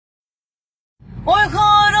Oy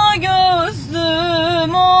kara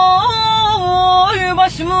gözlüm oy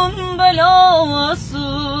başımın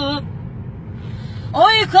belası.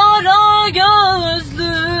 Oy kara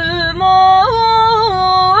gözlüm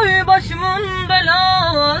oy başımın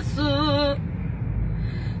belası.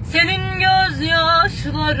 Senin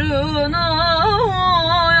gözyaşlarına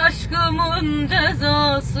oy aşkımın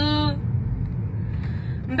cezası.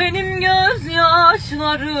 Benim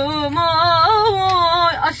gözyaşlarıma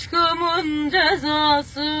oy aşkımın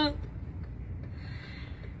cezası.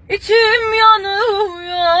 İçim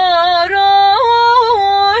yanıyor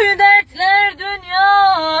oy dertler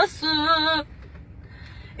dünyası.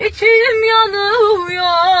 İçim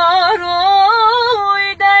yanıyor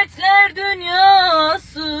oy dertler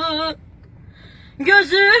dünyası.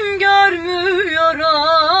 Gözüm görmüyor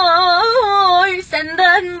oy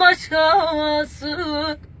senden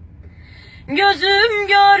başkası. Gözüm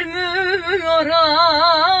görmüyor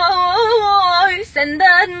oy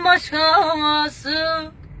senden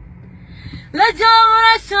başkası.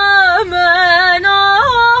 Lecavre men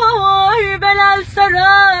oy belal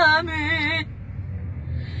serami.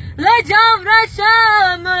 Lecavre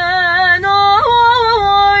men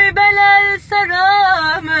oy belal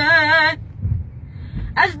serami.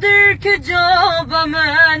 Ezdir caba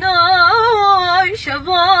men oy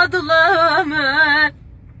şevad lemen.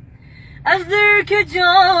 Ezdir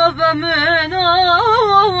caba men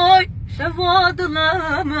oy şevad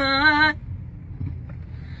lemen.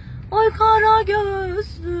 Oy kara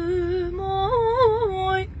gözlüm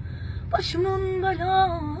oy başımın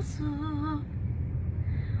belası.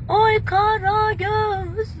 Oy kara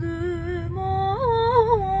gözlüm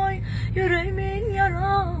oy yüreğimin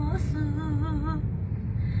yarası.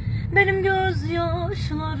 Benim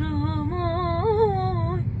gözyaşlarım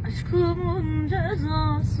oy aşkımın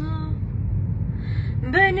cezası.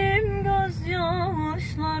 Benim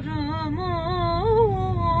gözyaşlarım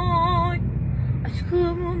oy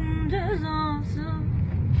aşkımın cezası.